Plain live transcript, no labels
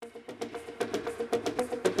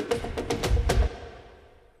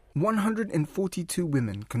142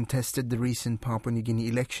 women contested the recent Papua New Guinea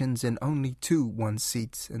elections and only 2 won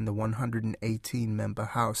seats in the 118-member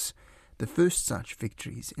House, the first such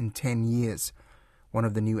victories in 10 years. One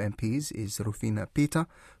of the new MPs is Rufina Pita,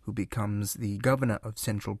 who becomes the governor of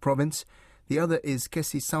Central Province. The other is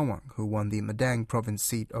Kesi Sawang, who won the Madang Province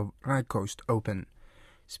seat of Rai Coast Open.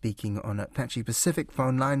 Speaking on a Apache Pacific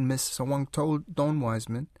phone line, Ms. Sawang told Don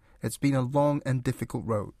Wiseman it's been a long and difficult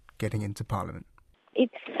road getting into Parliament.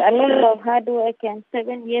 It's a lot of hard work and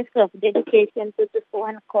 7 years of dedication to this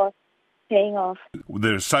one cause paying off.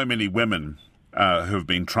 There are so many women who have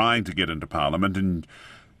been trying to get into Parliament, and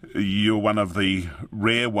you're one of the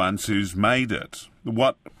rare ones who's made it.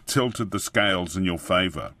 What tilted the scales in your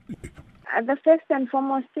favour? The first and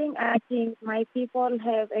foremost thing, I think my people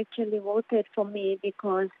have actually voted for me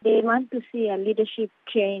because they want to see a leadership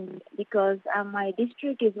change, because my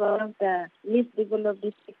district is one of the least developed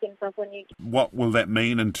districts in Papua New Guinea. What will that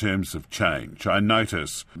mean in terms of change? I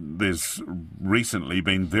notice there's recently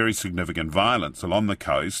been very significant violence along the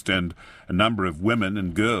coast, and a number of women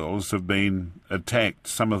and girls have been attacked,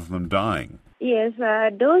 some of them dying. Yes,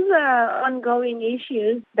 those are ongoing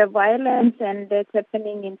issues, the violence and that's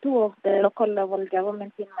happening in 2 of the local level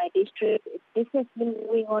governments in my district. This has been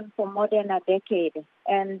going on for more than a decade.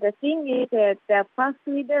 And the thing is that the past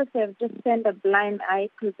leaders have just turned a blind eye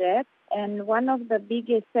to that. And one of the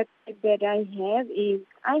biggest setbacks that I have is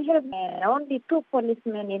I have only 2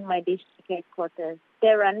 policemen in my district headquarters.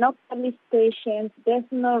 There are no police stations, there's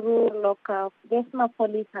no rural lockup, there's no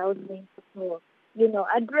police housing support.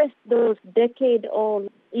 Address those decade-old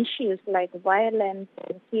issues like violence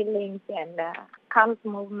and killings and cult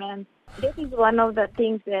movements. This is one of the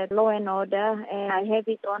things that law and order, and I have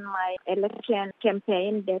it on my election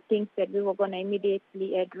campaign, the things that we were going to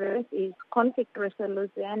immediately address is conflict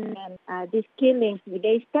resolution and these killings.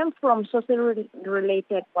 They stem from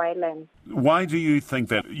social-related violence. Why do you think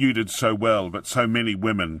that you did so well, but so many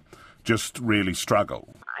women just really struggle?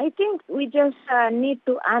 I think we just need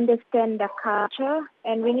to understand the culture,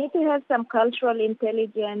 and we need to have some cultural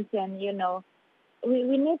intelligence, and,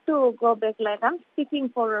 we need to go back. Like, I'm speaking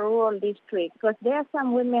for a rural district because there are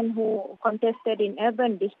some women who contested in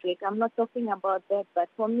urban district. I'm not talking about that, but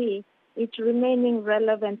for me, it's remaining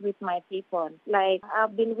relevant with my people. Like,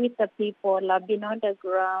 I've been with the people, I've been on the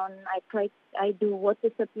ground, I do water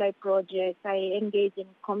supply projects, I engage in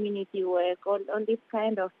community work, all this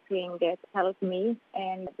kind of thing that helped me.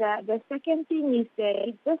 And the second thing is that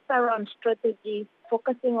it's just around strategy,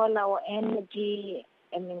 focusing all our energy,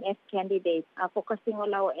 as candidates, focusing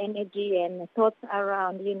all our energy and thoughts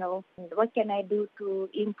around, what can I do to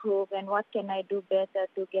improve and what can I do better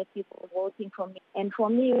to get people voting for me. And for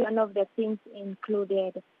me, one of the things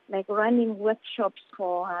included like running workshops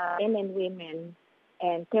for men and women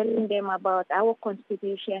and telling them about our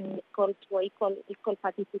constitution. It calls for equal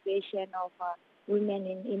participation of women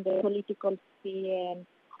in the political sphere, and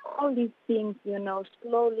all these things,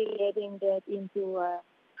 slowly getting that into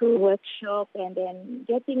through workshop and then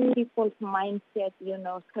getting people's mindset,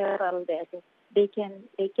 settled that they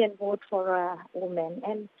can vote for a woman.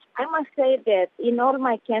 And I must say that in all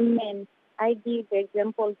my campaigns, I give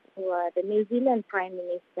examples to the New Zealand Prime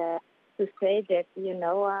Minister to say that,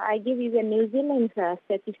 I give even New Zealand's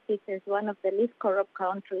statistics as one of the least corrupt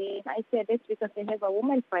countries. I said that's because they have a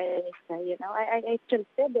woman Prime Minister, I actually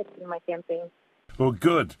said that in my campaign. Well,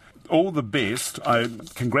 good. All the best. I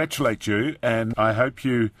congratulate you, and I hope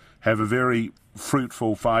you have a very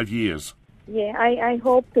fruitful 5 years. Yeah, I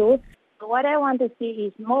hope to. What I want to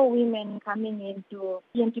see is more women coming into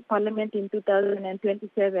PNG Parliament in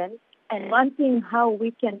 2027. And one thing how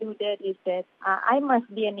we can do that is that I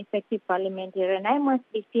must be an effective parliamentarian. I must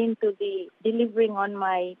be seen to be delivering on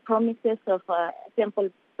my promises of, example,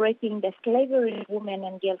 breaking the slavery of women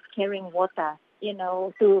and girls carrying water.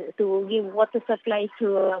 To give water supply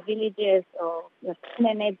to villages or clean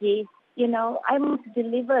energy, I must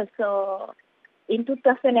deliver. So in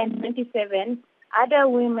 2027, other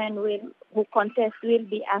women who contest will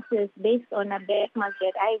be assessed based on a benchmark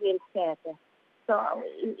that I will set. So,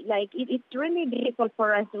 it's really difficult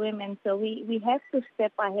for us women. So we have to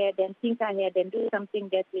step ahead and think ahead and do something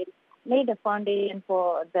that will lay the foundation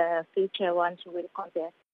for the future ones who will contest.